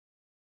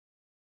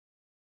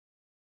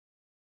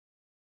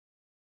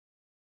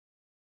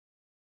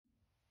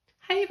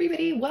Hi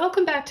everybody,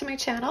 welcome back to my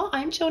channel.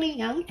 I'm Joni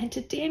Young and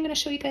today I'm going to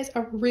show you guys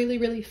a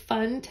really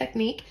fun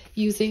technique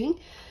using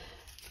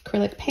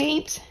acrylic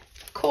paint,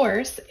 of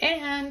course,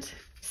 and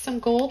some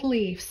gold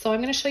leaf. So I'm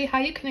going to show you how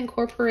you can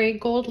incorporate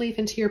gold leaf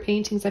into your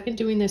paintings. I've been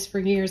doing this for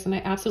years and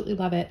I absolutely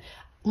love it.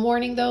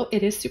 Warning though,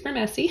 it is super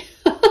messy.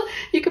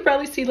 You could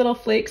probably see little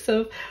flakes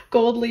of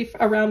gold leaf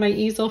around my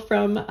easel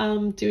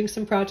from doing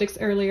some projects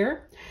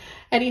earlier.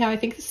 Anyhow, I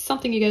think this is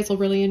something you guys will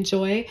really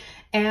enjoy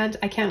and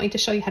I can't wait to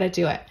show you how to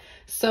do it.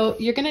 So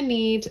you're going to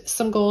need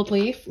some gold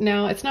leaf.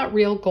 Now it's not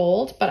real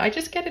gold, but I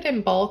just get it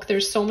in bulk.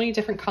 There's so many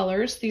different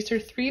colors. These are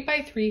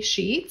 3x3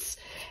 sheets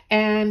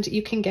and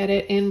you can get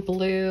it in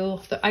blue.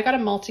 I got a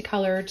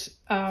multicolored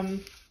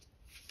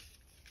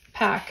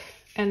pack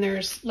and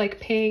there's like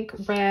pink,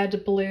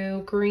 red,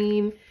 blue,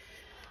 green,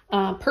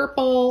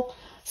 purple,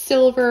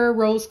 silver,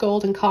 rose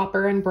gold, and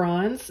copper and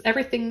bronze.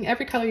 Everything,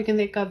 every color you can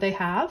think of, they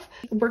have.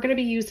 We're going to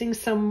be using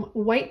some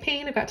white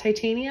paint. I've got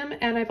titanium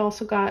and I've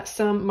also got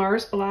some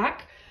Mars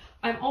black.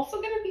 I'm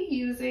also going to be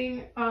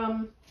using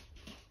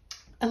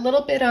a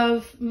little bit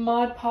of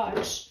Mod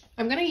Podge.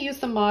 I'm going to use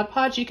the Mod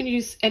Podge. You can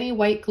use any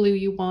white glue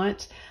you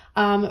want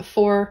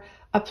for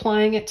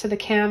applying it to the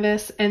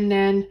canvas and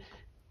then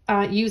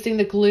using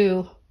the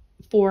glue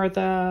for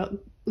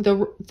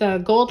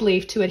the gold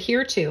leaf to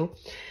adhere to.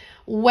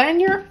 When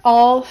you're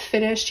all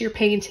finished your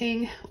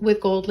painting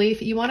with gold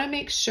leaf, you want to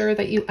make sure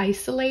that you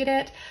isolate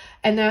it.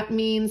 And that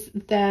means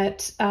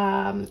that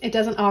it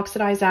doesn't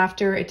oxidize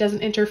after, it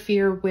doesn't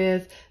interfere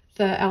with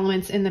the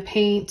elements in the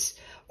paint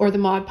or the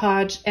Mod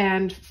Podge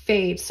and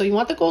fade. So you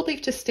want the gold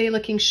leaf to stay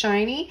looking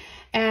shiny.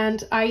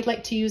 And I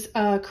like to use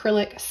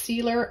acrylic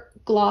sealer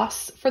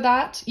gloss for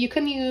that. You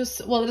can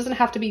use, well, it doesn't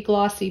have to be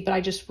glossy, but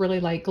I just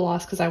really like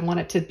gloss because I want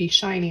it to be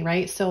shiny,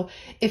 right? So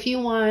if you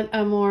want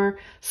a more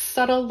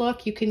subtle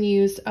look, you can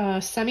use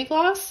a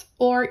semi-gloss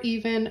or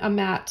even a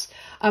matte.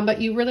 But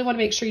you really want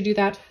to make sure you do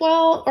that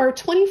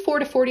 24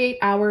 to 48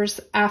 hours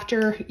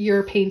after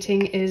your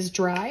painting is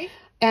dry.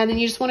 And then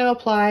you just want to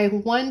apply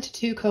 1 to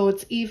 2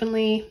 coats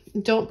evenly.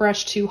 Don't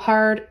brush too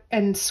hard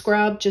and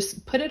scrub.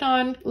 Just put it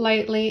on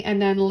lightly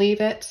and then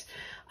leave it.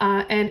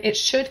 And it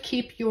should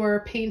keep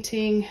your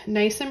painting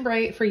nice and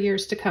bright for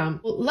years to come.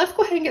 Well, let's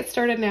go ahead and get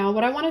started now.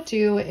 What I want to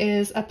do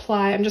is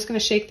apply, I'm just going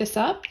to shake this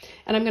up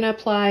and I'm going to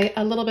apply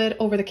a little bit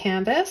over the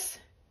canvas.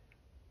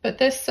 But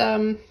this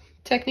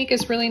technique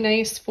is really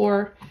nice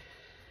for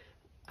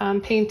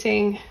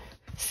painting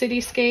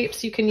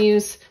cityscapes. You can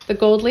use the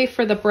gold leaf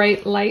for the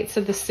bright lights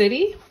of the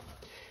city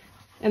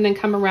and then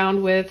come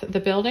around with the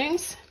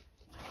buildings.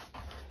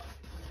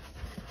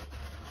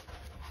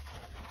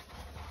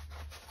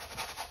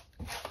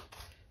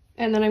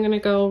 And then I'm going to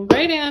go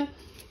right in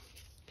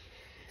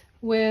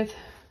with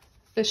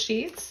the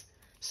sheets.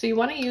 So you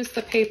want to use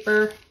the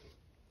paper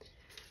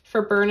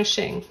for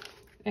burnishing,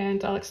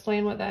 and I'll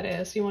explain what that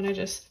is. You want to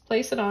just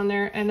place it on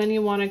there and then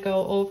you want to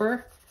go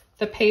over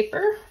the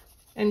paper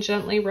and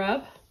gently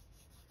rub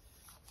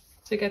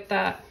to get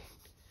that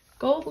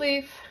gold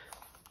leaf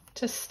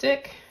to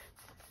stick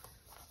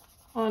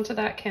onto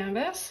that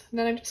canvas. And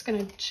then I'm just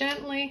going to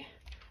gently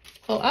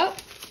pull up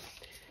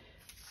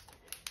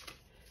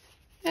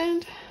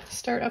and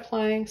start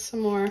applying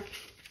some more.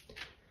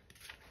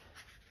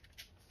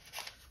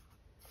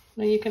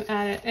 Now you can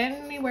add it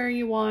anywhere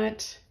you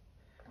want.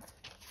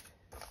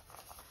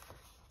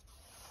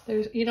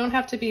 You don't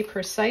have to be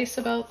precise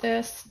about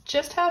this,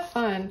 just have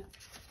fun.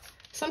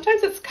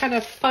 Sometimes it's kind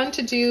of fun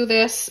to do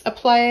this,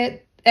 apply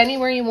it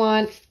anywhere you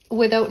want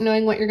without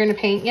knowing what you're going to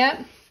paint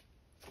yet,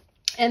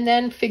 and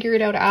then figure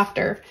it out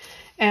after.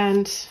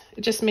 And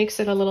it just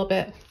makes it a little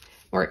bit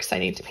more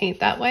exciting to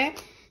paint that way.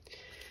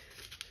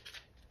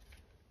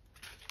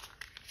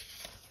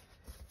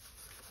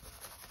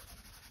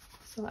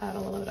 So I'll add a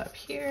little bit up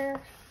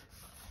here.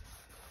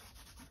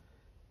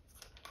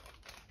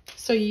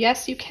 So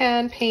yes, you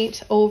can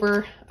paint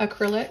over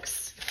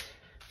acrylics,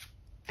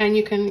 and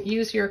you can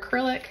use your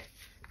acrylic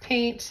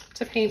paint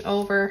to paint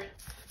over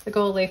the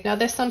gold leaf. Now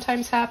this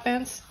sometimes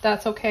happens,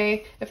 that's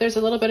okay. If there's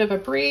a little bit of a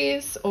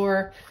breeze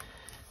or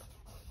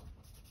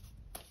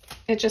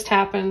it just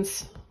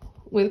happens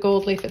with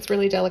gold leaf, it's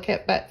really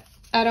delicate, but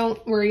I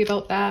don't worry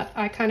about that.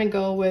 I kind of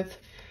go with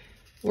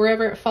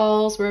wherever it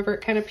falls, wherever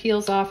it kind of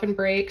peels off and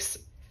breaks,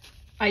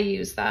 I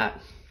use that.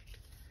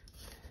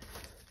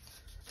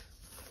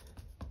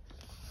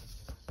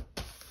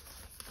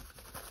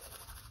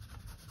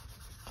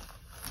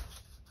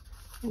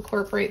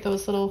 Incorporate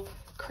those little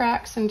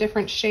cracks and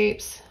different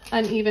shapes,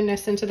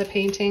 unevenness into the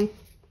painting.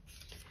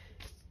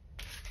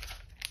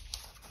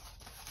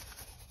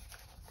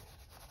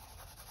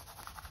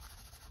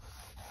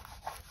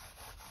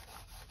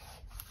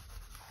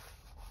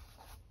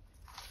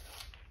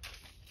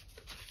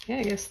 Yeah,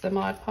 I guess the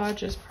Mod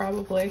Podge is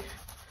probably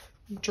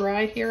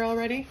dry here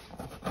already.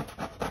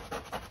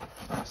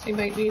 So you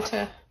might need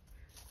to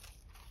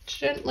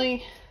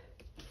gently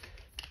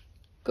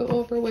go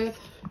over with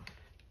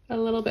a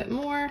little bit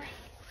more.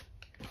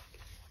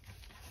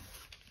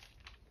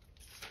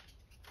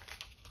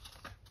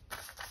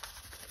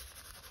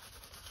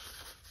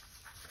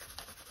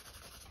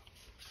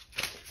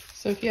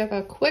 if you have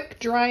a quick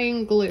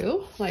drying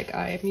glue like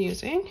I am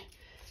using,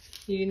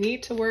 you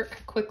need to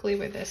work quickly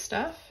with this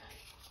stuff.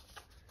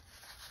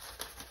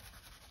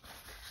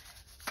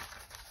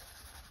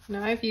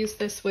 Now I've used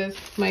this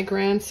with my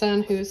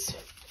grandson he's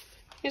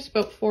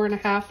about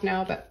 4.5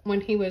 now, but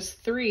when he was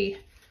 3,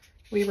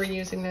 we were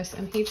using this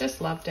and he just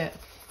loved it.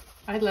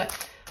 I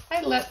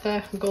let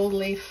the gold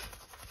leaf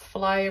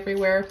fly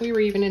everywhere. We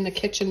were even in the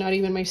kitchen, not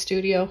even my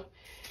studio,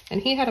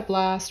 and he had a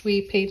blast.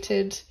 We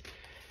painted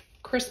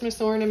Christmas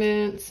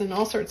ornaments and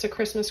all sorts of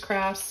Christmas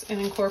crafts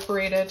and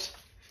incorporated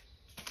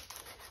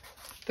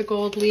the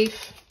gold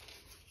leaf.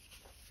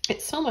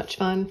 It's so much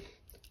fun,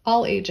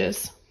 all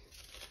ages.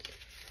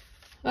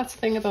 That's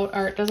the thing about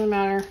art, doesn't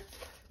matter.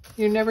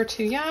 You're never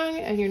too young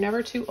and you're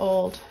never too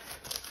old.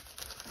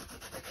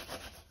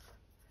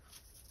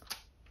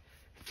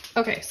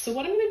 Okay, so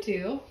what I'm gonna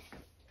do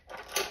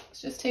is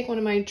just take one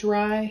of my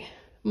dry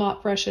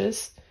mop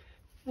brushes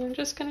and I'm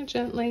just gonna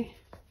gently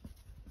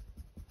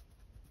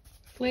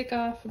flake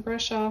off,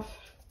 brush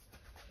off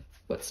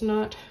what's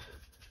not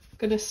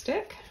gonna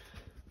stick.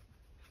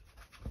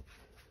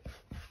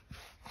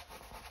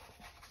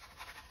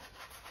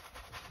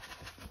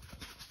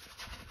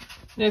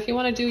 Now, if you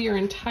want to do your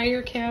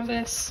entire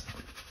canvas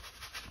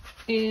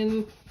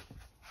in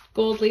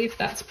gold leaf,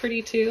 that's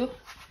pretty too.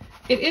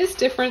 It is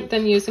different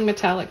than using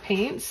metallic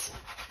paints.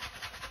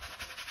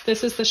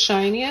 This is the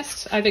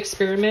shiniest. I've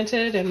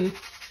experimented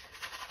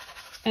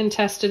and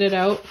tested it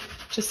out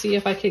to see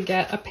if I could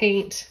get a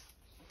paint,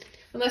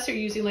 unless you're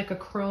using like a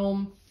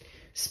chrome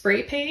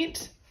spray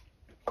paint.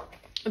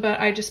 But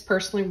I just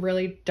personally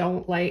really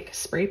don't like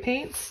spray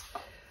paints.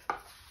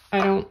 I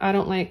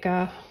don't like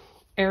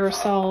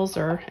aerosols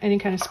or any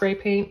kind of spray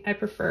paint. I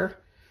prefer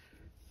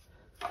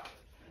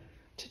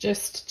to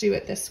just do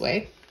it this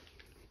way.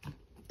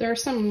 There are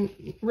some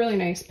really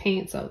nice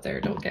paints out there,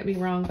 don't get me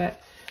wrong,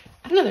 but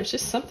I don't know, there's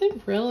just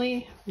something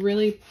really,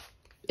 really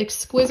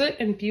exquisite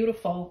and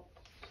beautiful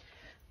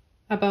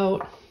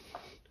about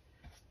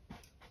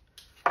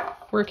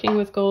working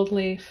with gold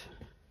leaf.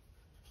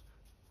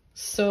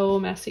 So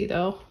messy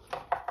though.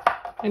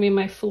 I mean,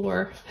 my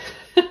floor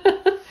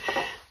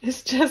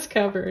is just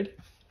covered.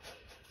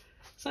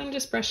 So I'm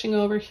just brushing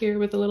over here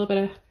with a little bit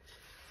of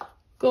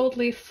gold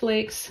leaf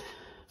flakes.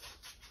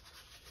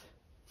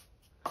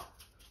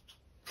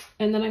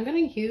 And then I'm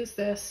going to use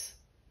this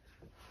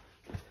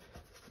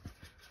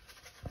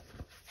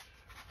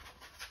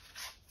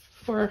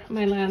for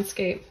my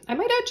landscape. I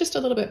might add just a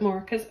little bit more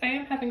because I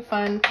am having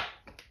fun.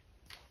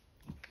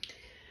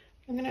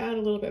 I'm going to add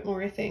a little bit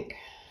more, I think.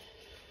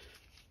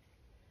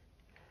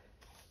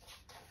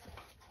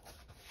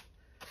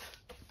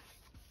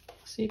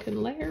 So you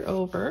can layer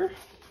over.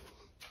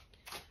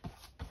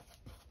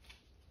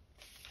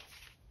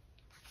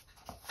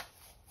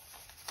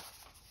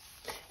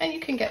 And you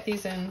can get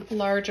these in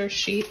larger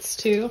sheets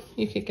too.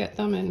 You could get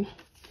them in,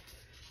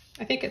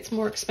 I think it's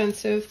more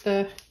expensive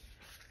the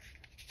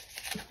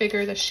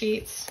bigger the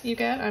sheets you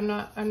get. I'm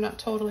not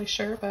totally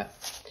sure, but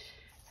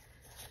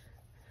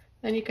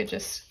then you could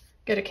just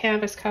get a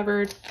canvas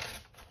covered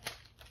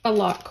a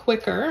lot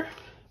quicker.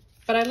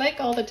 But I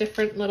like all the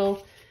different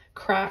little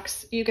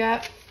cracks you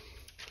get.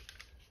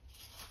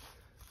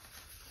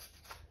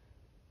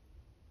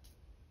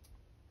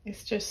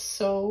 It's just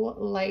so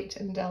light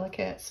and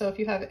delicate. So if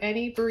you have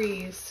any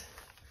breeze,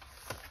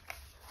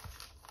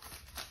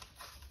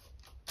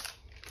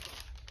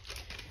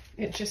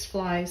 it just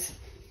flies.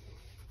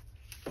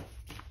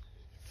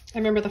 I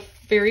remember the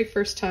very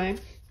first time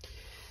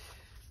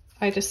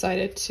I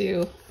decided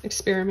to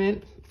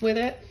experiment with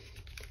it,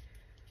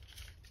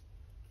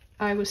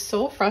 I was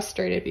so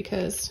frustrated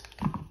because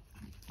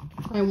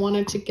I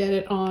wanted to get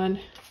it on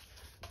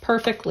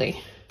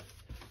perfectly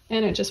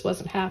and it just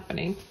wasn't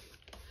happening.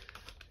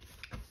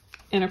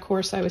 And of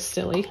course I was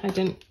silly. I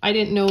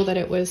didn't know that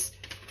it was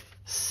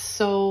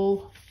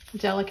so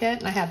delicate,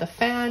 and I had the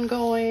fan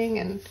going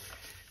and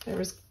there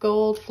was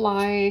gold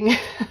flying.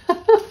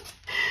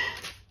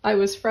 I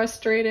was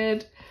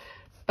frustrated,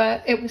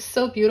 but it was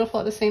so beautiful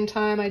at the same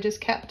time. I just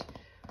kept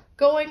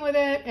going with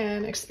it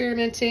and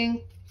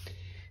experimenting.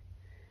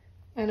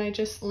 And I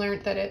just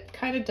learned that it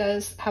kind of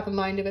does have a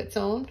mind of its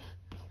own.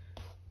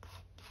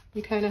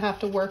 You kind of have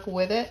to work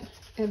with it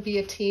and be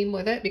a team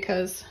with it,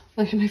 because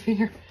look at my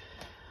finger.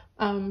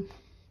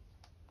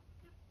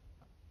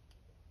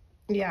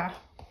 Yeah,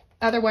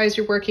 otherwise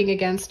you're working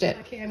against it.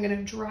 Okay, I'm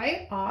gonna dry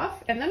it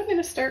off, and then I'm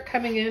gonna start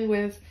coming in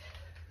with,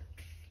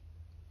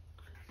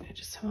 I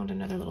just found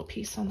another little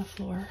piece on the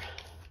floor.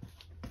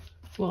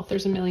 Well,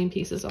 there's a million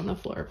pieces on the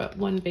floor, but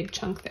one big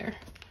chunk there.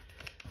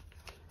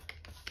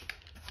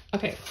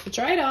 Okay,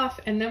 dry it off,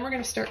 and then we're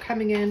gonna start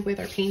coming in with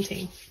our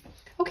painting.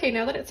 Okay,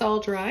 now that it's all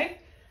dry,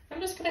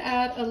 I'm just gonna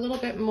add a little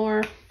bit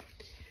more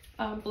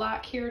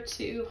black here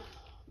to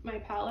my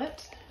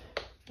palette.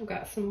 I've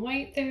got some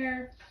white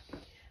there.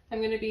 I'm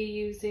going to be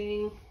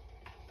using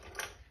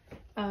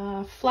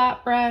a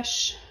flat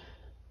brush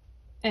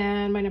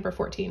and my number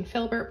 14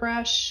 filbert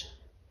brush.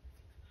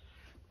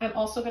 I'm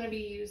also going to be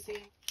using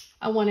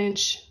a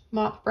 1-inch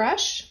mop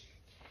brush,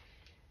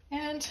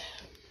 and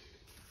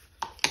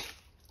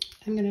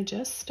I'm going to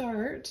just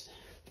start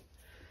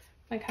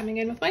by coming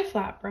in with my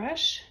flat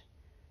brush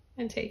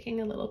and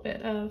taking a little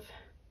bit of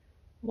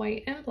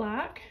white and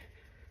black.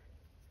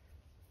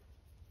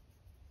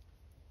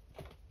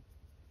 I'm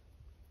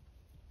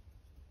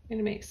going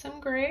to make some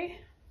gray,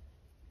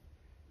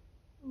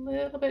 a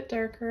little bit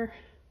darker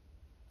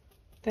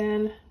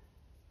than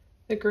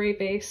the gray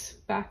base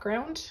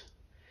background.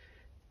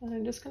 And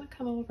I'm just going to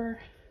come over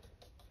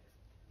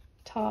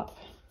top.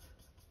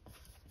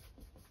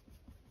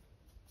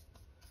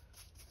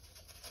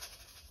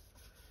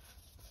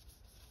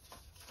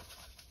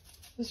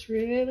 Just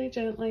really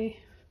gently.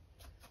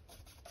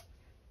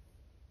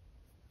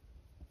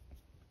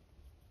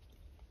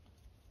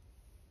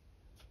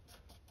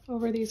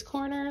 Over these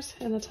corners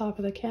and the top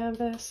of the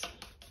canvas.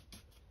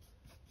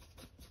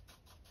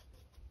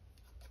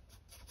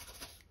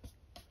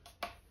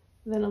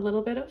 Then a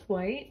little bit of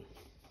white.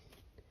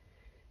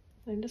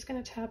 I'm just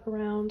going to tap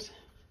around,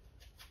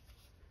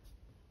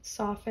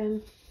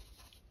 soften,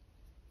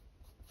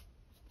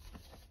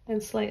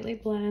 and slightly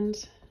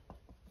blend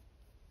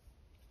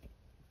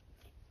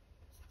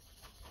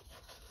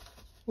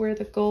where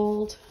the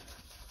gold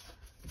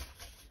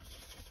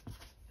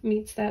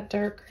meets that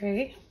dark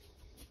gray.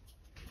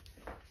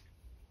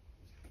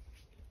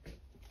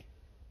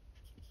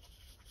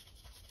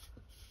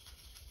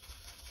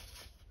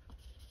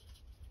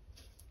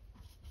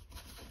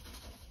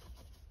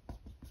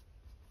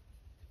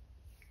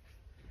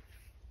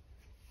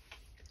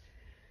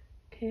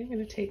 Okay, I'm going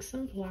to take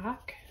some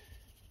black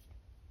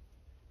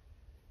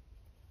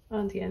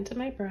on the end of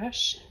my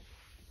brush,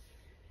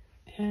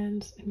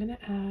 and I'm going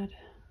to add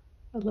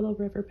a little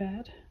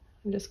riverbed.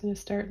 I'm just going to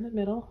start in the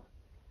middle,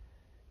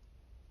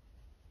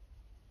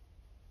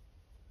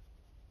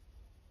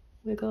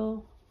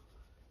 wiggle,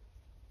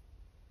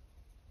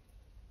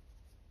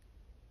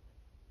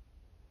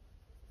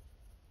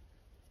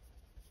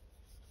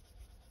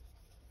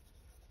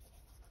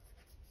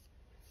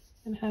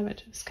 and have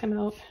it just come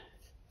out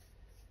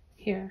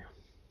here.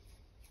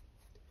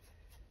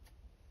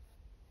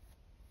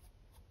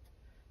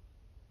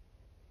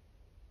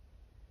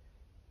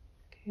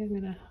 Okay, I'm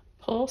going to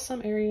pull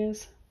some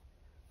areas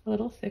a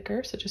little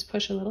thicker, so just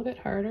push a little bit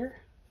harder.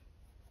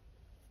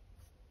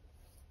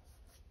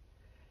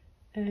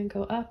 And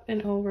go up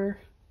and over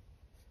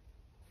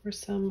for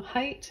some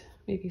height,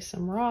 maybe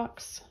some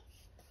rocks.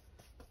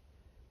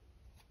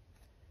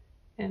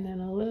 And then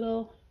a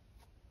little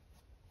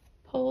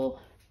pull,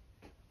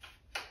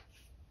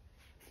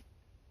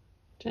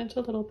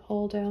 gentle little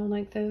pull down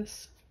like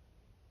this.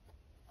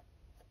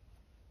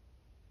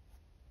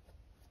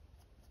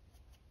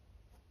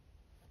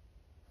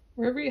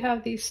 Wherever you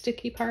have these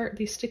sticky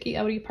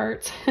outy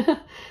parts,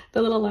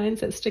 the little lines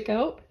that stick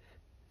out,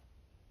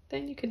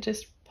 then you can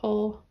just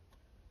pull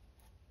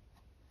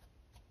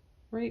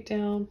right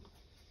down.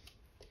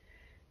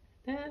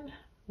 Then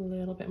a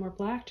little bit more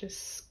black,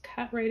 just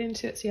cut right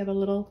into it so you have a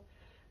little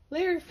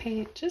layer of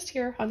paint just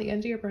here on the end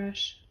of your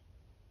brush.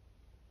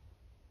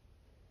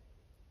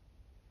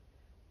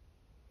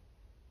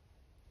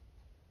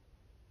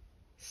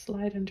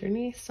 Slide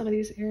underneath some of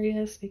these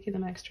areas, making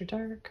them extra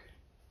dark.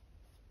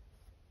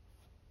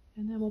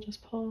 And then we'll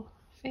just pull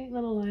a faint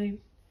little line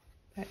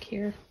back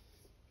here.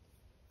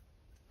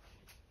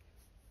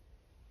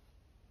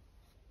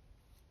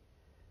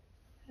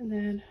 And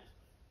then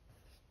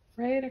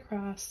right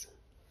across.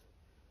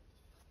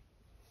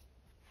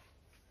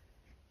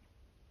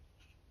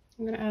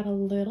 I'm going to add a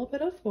little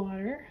bit of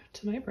water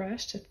to my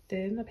brush to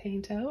thin the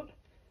paint out.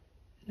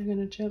 And I'm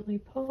going to gently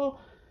pull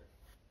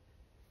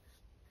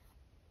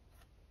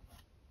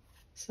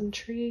some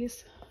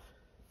trees.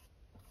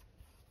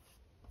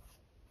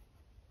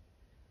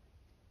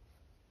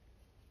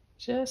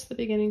 Just the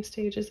beginning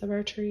stages of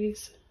our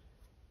trees.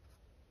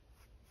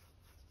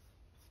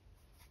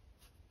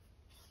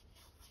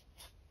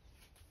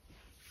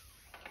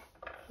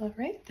 All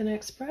right, the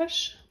next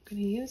brush I'm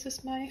going to use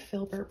is my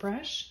filbert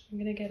brush. I'm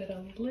going to get it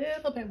a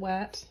little bit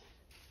wet.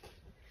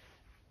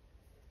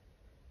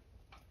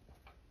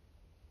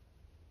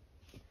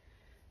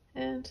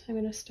 And I'm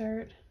going to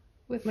start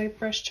with my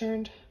brush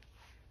turned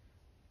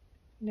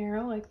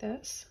narrow like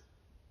this,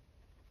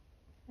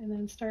 and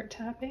then start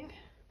tapping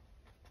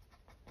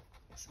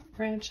some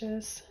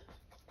branches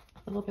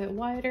a little bit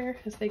wider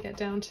as they get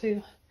down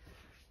to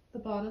the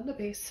bottom, the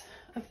base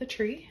of the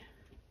tree.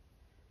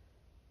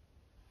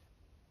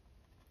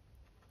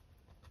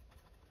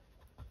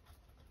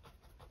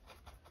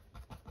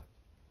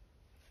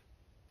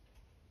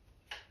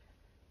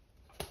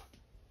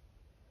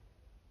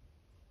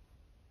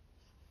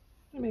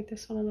 I'm gonna make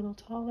this one a little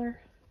taller.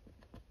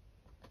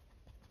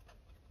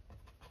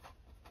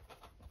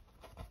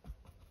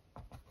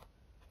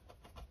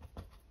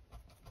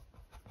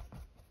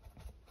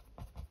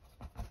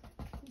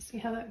 See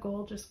how that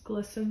gold just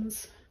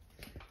glistens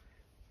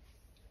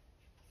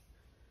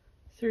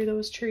through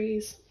those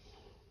trees.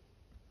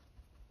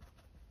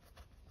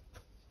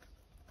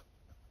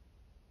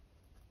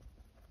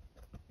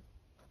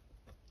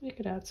 You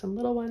could add some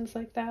little ones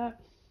like that.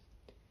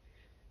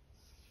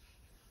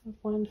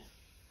 One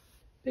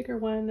bigger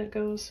one that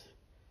goes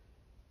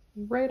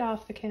right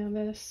off the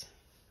canvas.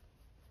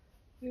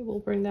 We will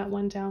bring that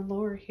one down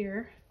lower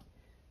here,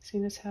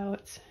 seeing as how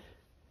it's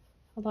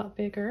a lot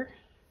bigger.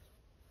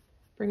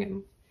 Bring it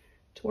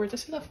towards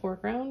us in the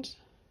foreground.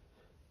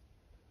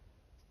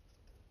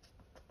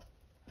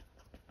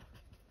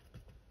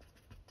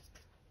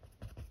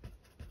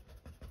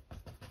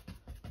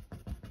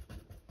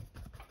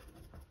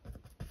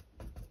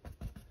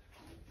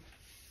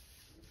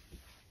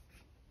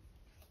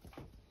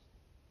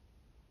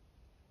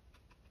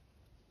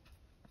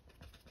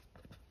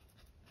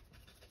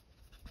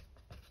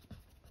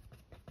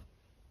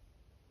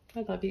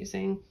 I love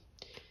using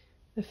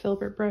the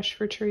filbert brush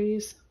for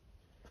trees.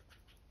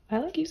 I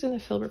like using the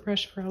filbert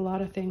brush for a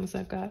lot of things.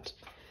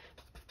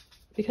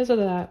 Because of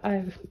that,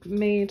 I've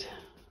made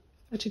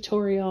a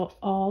tutorial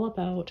all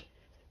about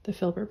the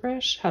filbert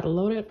brush, how to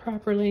load it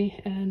properly,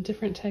 and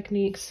different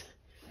techniques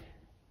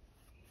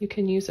you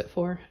can use it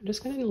for. I'm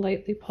just going to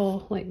lightly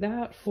pull like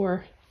that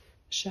for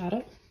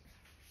shadow.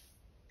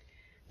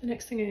 The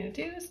next thing I'm going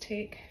to do is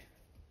take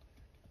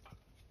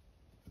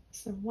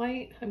some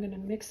white. I'm going to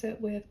mix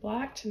it with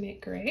black to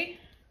make gray.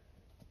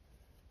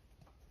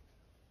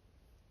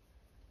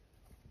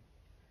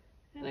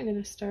 And I'm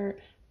going to start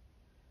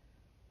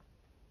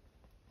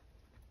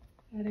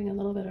adding a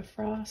little bit of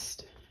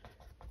frost.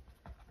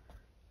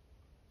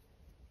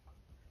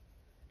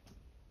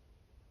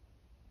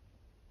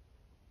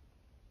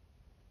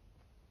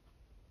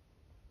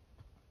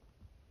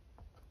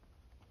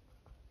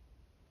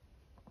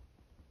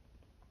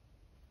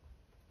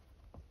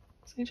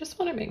 So you just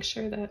want to make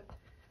sure that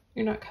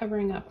you're not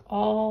covering up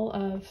all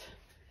of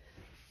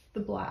the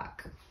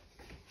black,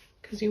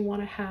 because you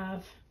want to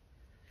have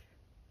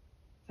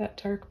that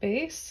dark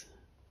base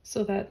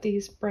so that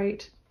these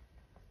bright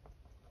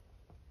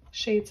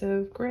shades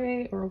of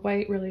gray or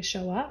white really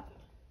show up.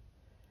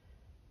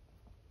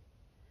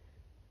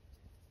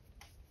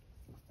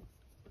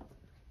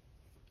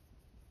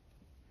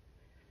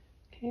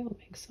 Okay, we'll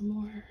make some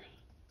more.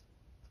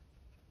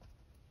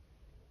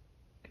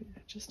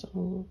 Just a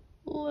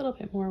little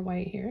bit more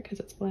white here because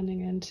it's blending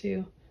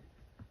into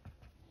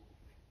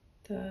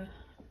the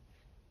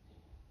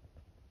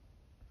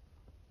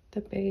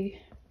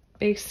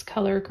base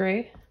color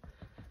gray.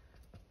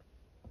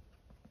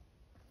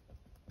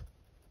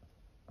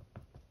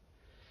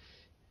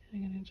 I'm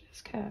going to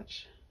just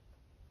catch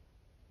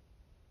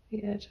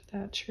the edge of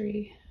that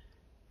tree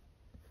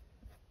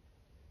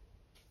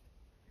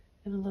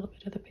and a little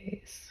bit of the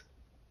base.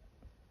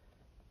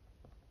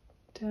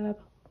 Dab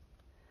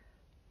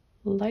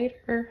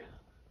lighter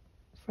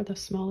for the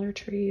smaller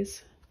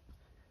trees,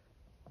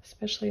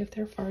 especially if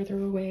they're farther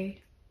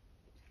away.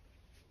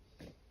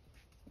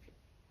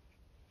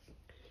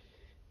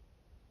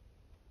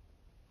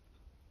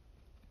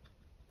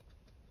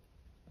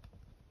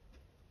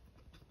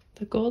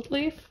 The gold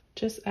leaf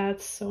just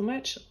adds so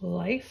much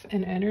life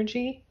and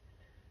energy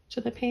to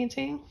the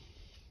painting.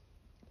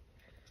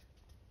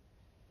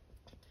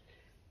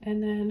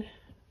 And then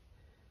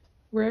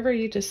wherever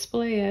you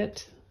display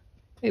it,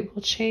 it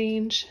will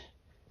change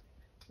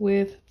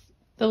with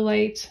the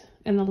light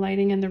and the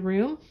lighting in the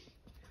room.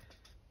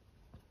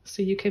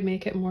 So you could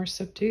make it more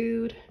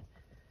subdued.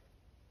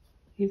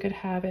 You could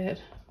have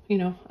it, you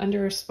know,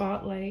 under a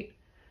spotlight.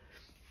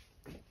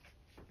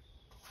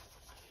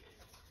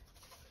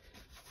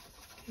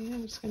 Okay,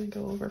 I'm just going to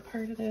go over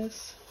part of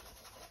this.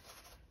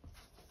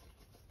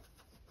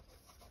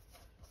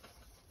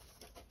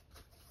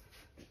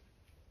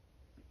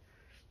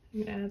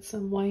 I'm going to add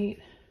some white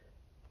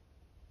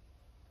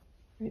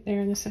right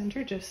there in the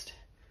center, just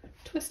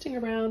twisting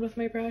around with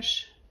my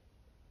brush,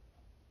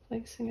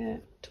 placing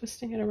it,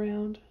 twisting it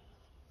around.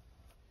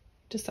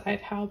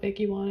 Decide how big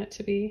you want it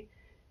to be.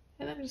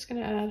 And then I'm just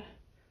going to add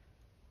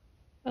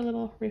a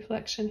little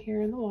reflection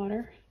here in the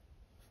water,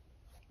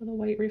 a little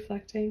white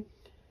reflecting.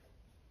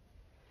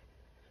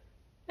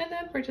 And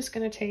then we're just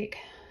going to take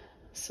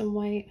some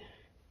white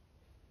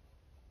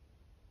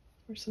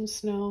or some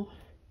snow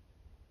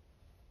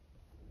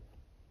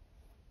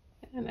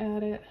and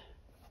add it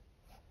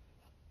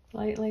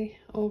lightly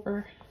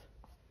over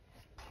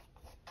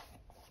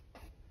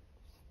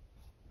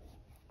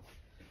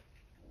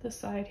the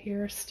side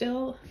here,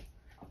 still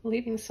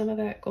leaving some of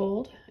that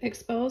gold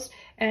exposed.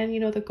 And you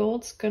know, the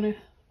gold's gonna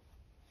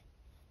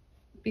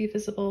be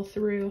visible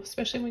through,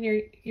 especially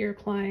when you're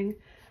applying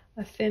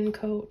a thin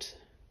coat.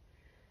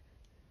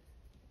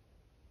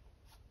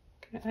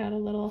 Gonna add a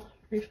little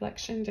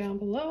reflection down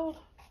below,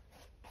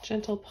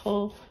 gentle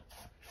pull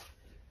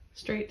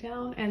straight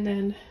down and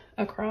then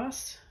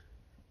across.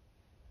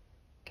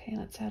 Okay,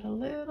 let's add a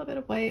little bit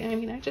of white. I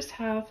mean, I just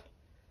have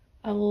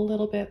a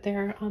little bit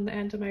there on the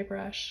end of my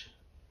brush.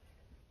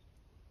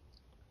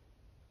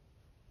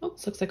 Oh,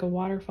 this looks like a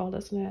waterfall,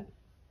 doesn't it?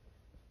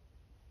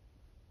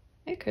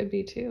 It could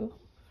be too.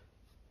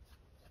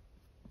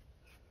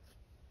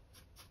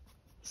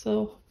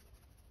 So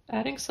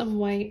adding some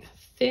white,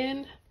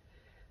 thin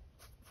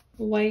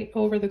white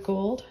over the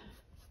gold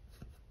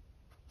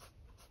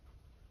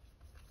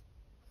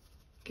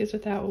gives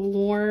it that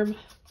warm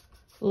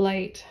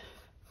light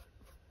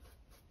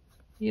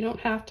You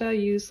don't have to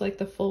use like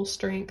the full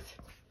strength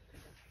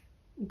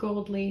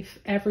gold leaf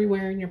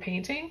everywhere in your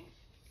painting.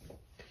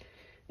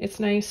 It's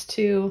nice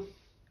to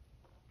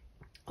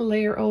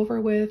layer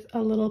over with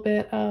a little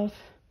bit of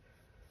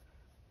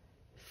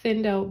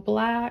thinned out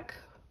black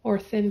or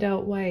thinned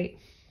out white.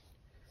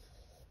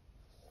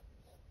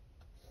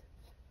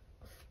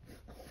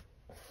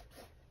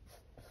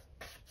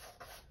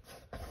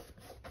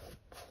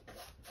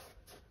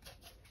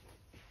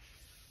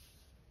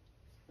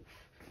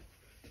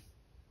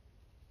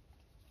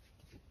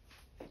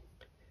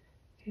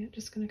 Okay, I'm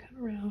just going to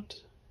come around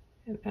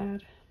and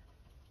add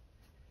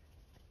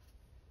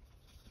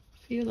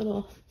a few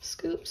little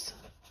scoops,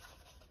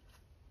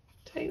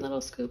 tight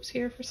little scoops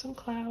here for some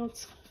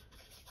clouds.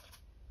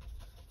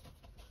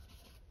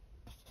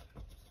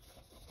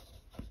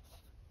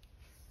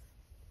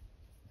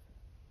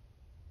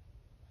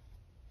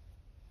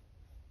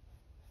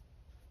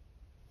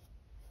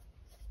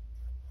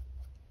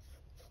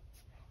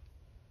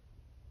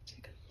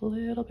 Take a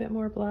little bit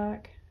more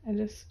black and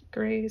just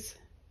graze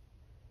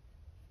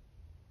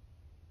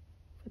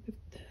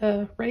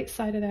the right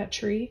side of that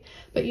tree.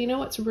 But you know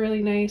what's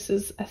really nice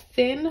is a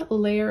thin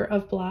layer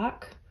of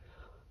black.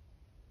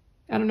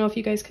 I don't know if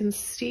you guys can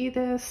see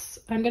this.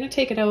 I'm going to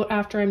take it out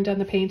after I'm done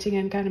the painting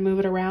and kind of move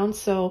it around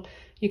so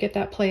you get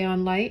that play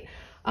on light.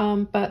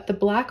 But the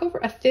black over,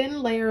 a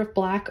thin layer of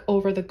black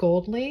over the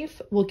gold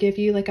leaf will give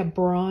you like a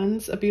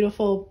bronze, a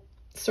beautiful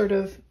sort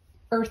of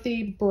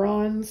earthy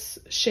bronze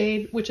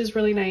shade, which is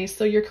really nice.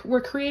 So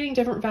we're creating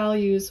different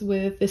values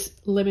with this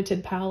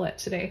limited palette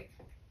today.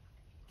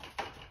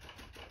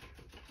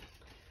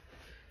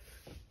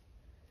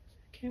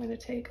 Okay, I'm going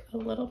to take a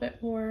little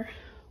bit more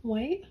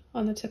white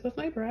on the tip of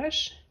my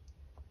brush,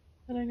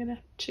 and I'm going to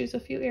choose a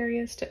few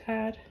areas to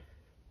add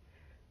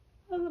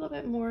a little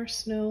bit more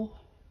snow.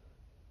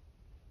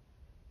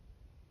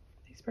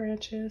 These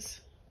branches.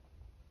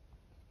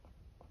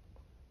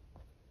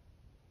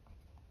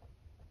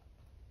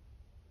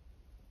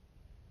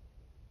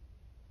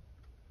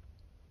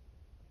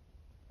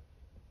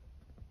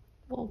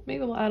 Well,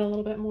 maybe we'll add a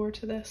little bit more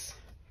to this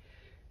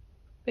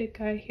big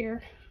guy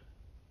here.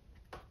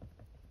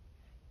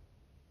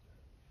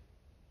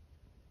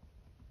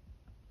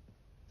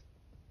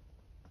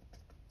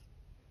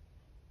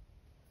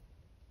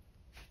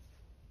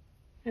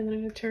 And then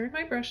I'm going to turn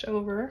my brush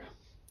over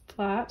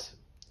flat,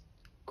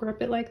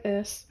 grip it like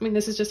this. I mean,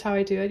 this is just how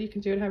I do it. You can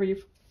do it however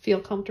you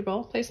feel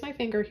comfortable. Place my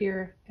finger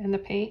here in the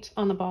paint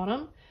on the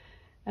bottom,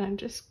 and I'm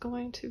just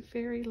going to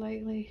very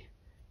lightly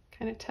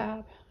kind of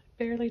tap,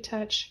 barely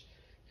touch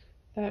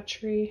that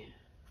tree.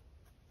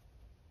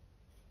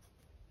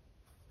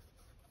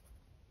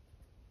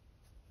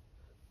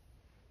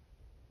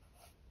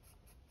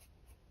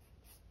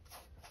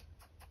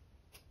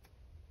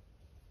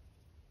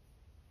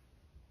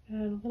 Add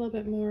a little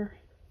bit more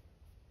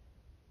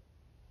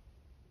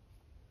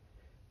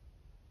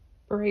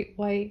bright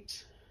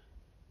white.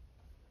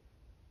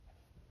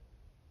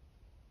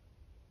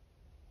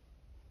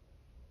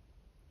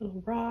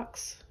 Little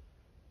rocks.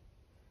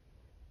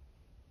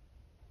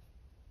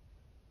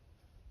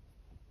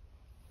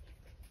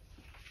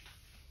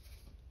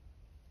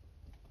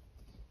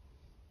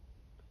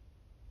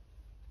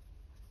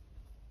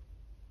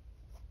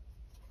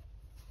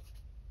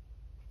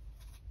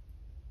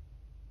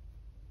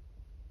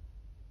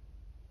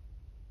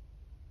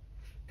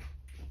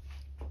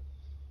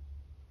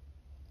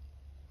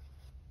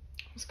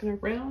 I'm just going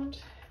to round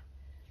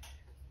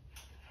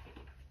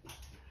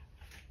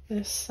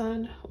this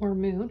sun or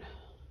moon.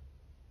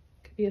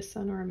 Could be a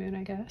sun or a moon,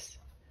 I guess.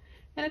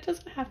 And it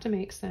doesn't have to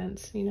make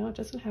sense, you know, it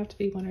doesn't have to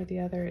be one or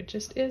the other. It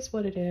just is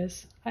what it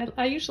is.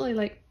 I usually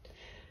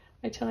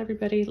I tell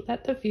everybody,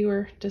 let the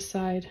viewer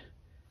decide.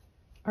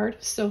 Art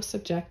is so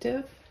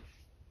subjective.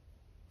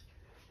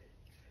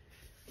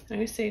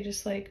 And I say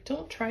just like,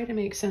 don't try to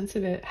make sense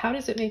of it. How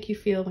does it make you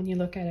feel when you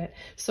look at it?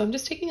 So I'm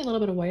just taking a little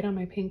bit of white on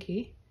my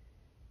pinky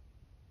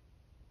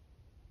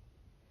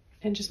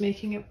and just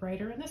making it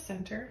brighter in the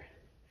center.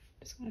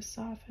 Just going to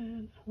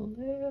soften a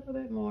little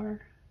bit more.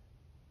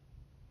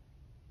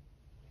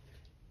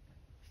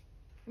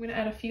 I'm going to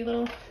add a few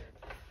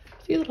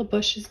little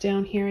bushes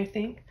down here, I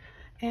think.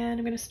 And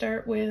I'm going to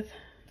start with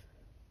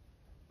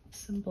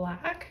some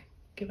black.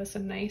 Give us a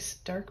nice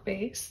dark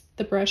base.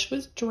 The brush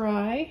was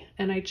dry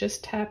and I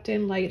just tapped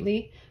in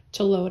lightly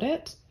to load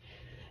it.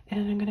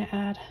 And I'm going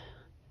to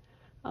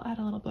I'll add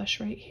a little bush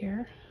right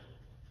here.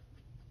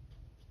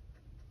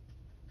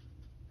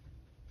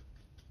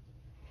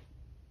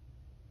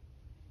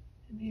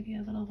 And maybe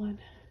a little one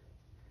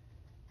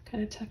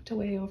kind of tucked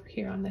away over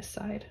here on this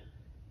side.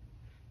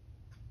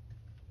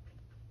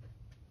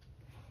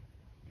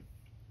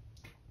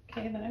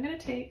 Okay, then I'm going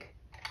to take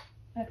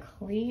a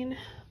clean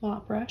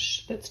mop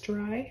brush that's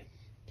dry,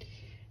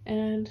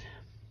 and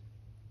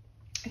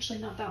actually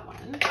not that one.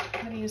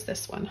 I'm going to use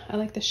this one. I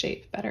like the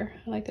shape better.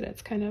 I like that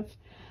it's kind of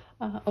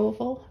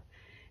oval.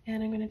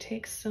 And I'm going to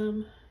take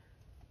some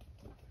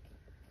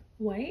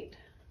white,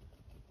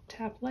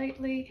 tap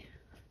lightly.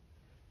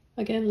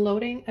 Again,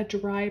 loading a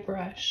dry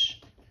brush.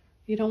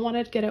 You don't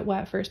want to get it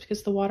wet first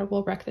because the water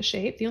will wreck the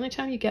shape. The only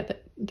time you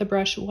get the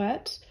brush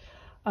wet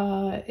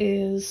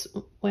is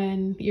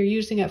when you're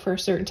using it for a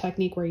certain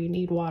technique where you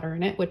need water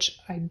in it, which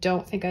I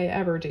don't think I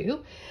ever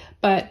do.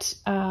 But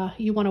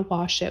you want to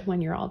wash it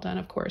when you're all done,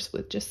 of course,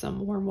 with just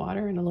some warm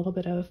water and a little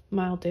bit of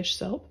mild dish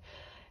soap.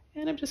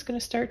 And I'm just going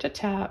to start to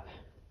tap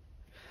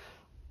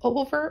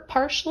over,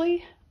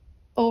 partially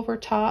over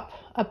top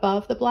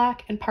above the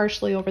black and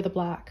partially over the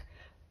black.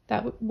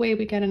 That way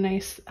we get a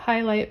nice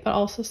highlight, but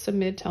also some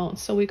midtones.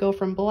 So we go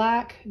from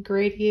black,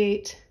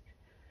 gradiate,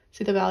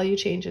 see the value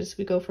changes.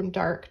 We go from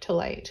dark to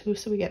light.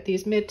 So we get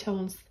these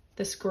midtones,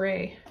 this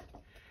gray.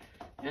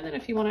 And then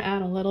if you want to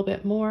add a little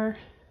bit more,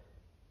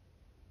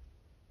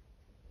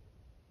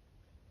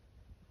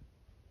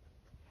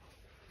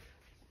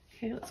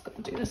 okay, let's go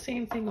do the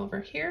same thing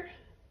over here.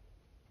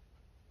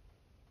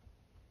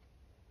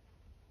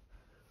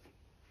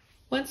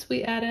 Once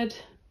we added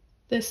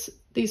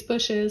these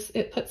bushes,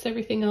 it puts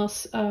everything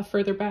else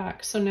further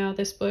back. So now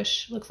this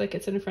bush looks like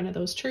it's in front of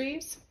those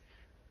trees.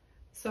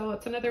 So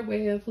it's another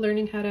way of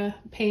learning how to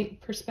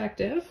paint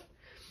perspective.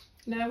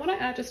 Now I want to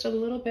add just a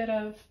little bit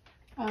of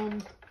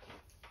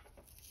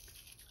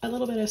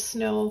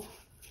snow,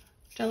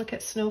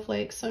 delicate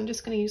snowflakes. So I'm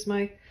just going to use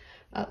my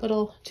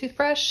little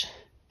toothbrush.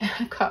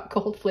 I've got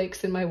gold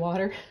flakes in my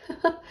water.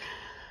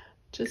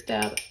 Just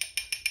add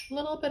a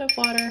little bit of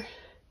water.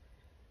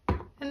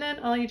 And then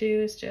all you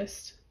do is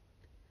just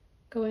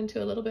go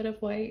into a little bit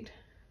of white.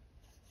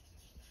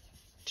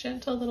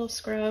 Gentle little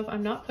scrub.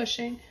 I'm not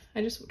pushing.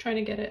 I'm just trying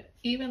to get it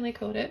evenly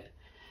coated.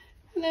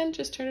 And then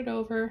just turn it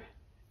over,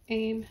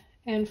 aim,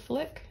 and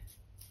flick.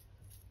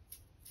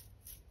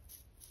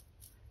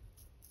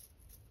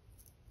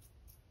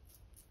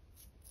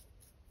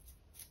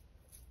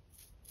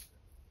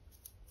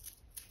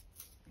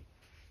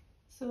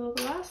 So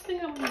the last thing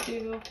I'm going to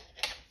do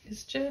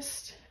is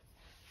just,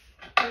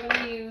 I'm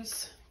going to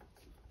use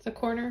the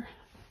corner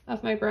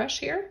of my brush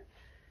here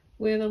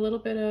with a little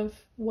bit of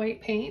white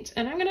paint,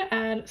 and I'm going to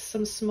add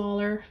some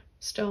smaller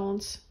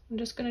stones. I'm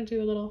just going to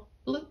do a little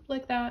bloop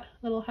like that,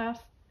 little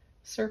half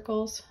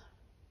circles.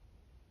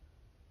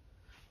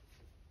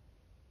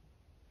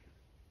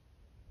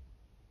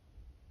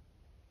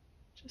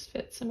 Just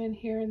fit some in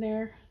here and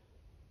there.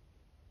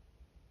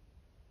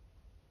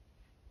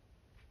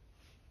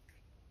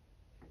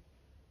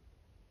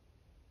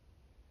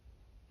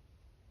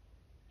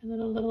 And then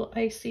a little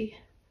icy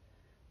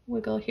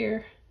wiggle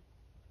here.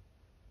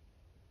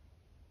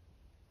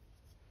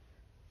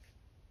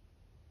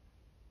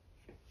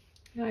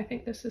 Now I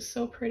think this is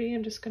so pretty.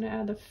 I'm just going to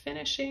add the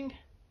finishing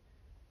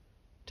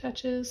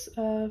touches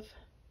of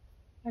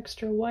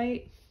extra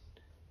white.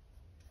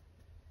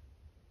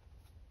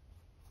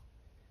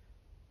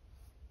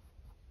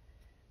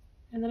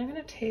 And then I'm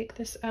going to take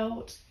this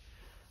out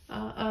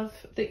of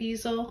the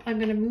easel. I'm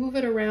going to move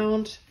it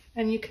around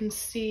and you can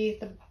see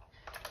the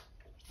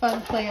fun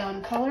play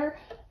on color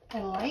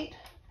and light.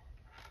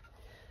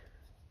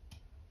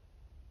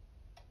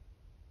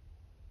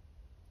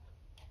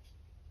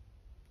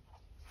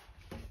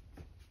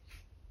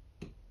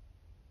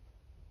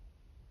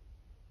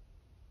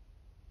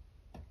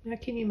 Now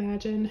can you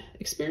imagine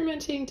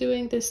experimenting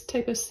doing this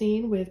type of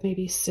scene with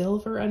maybe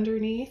silver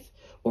underneath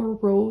or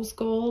rose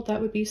gold?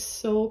 That would be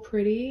so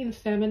pretty and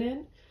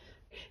feminine.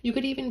 You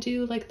could even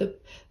do like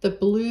the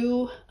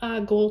blue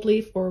gold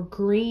leaf or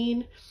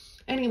green.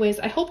 Anyways,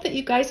 I hope that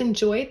you guys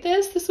enjoyed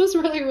this. This was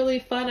really, really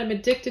fun. I'm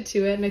addicted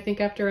to it. And I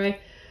think after I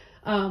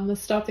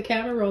stop the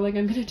camera rolling,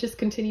 I'm going to just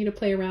continue to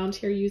play around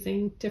here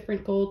using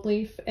different gold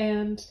leaf.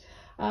 And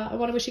I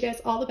want to wish you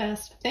guys all the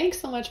best. Thanks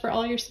so much for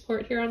all your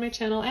support here on my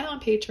channel and on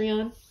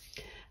Patreon.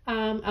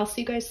 I'll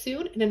see you guys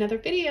soon in another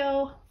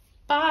video.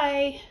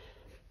 Bye.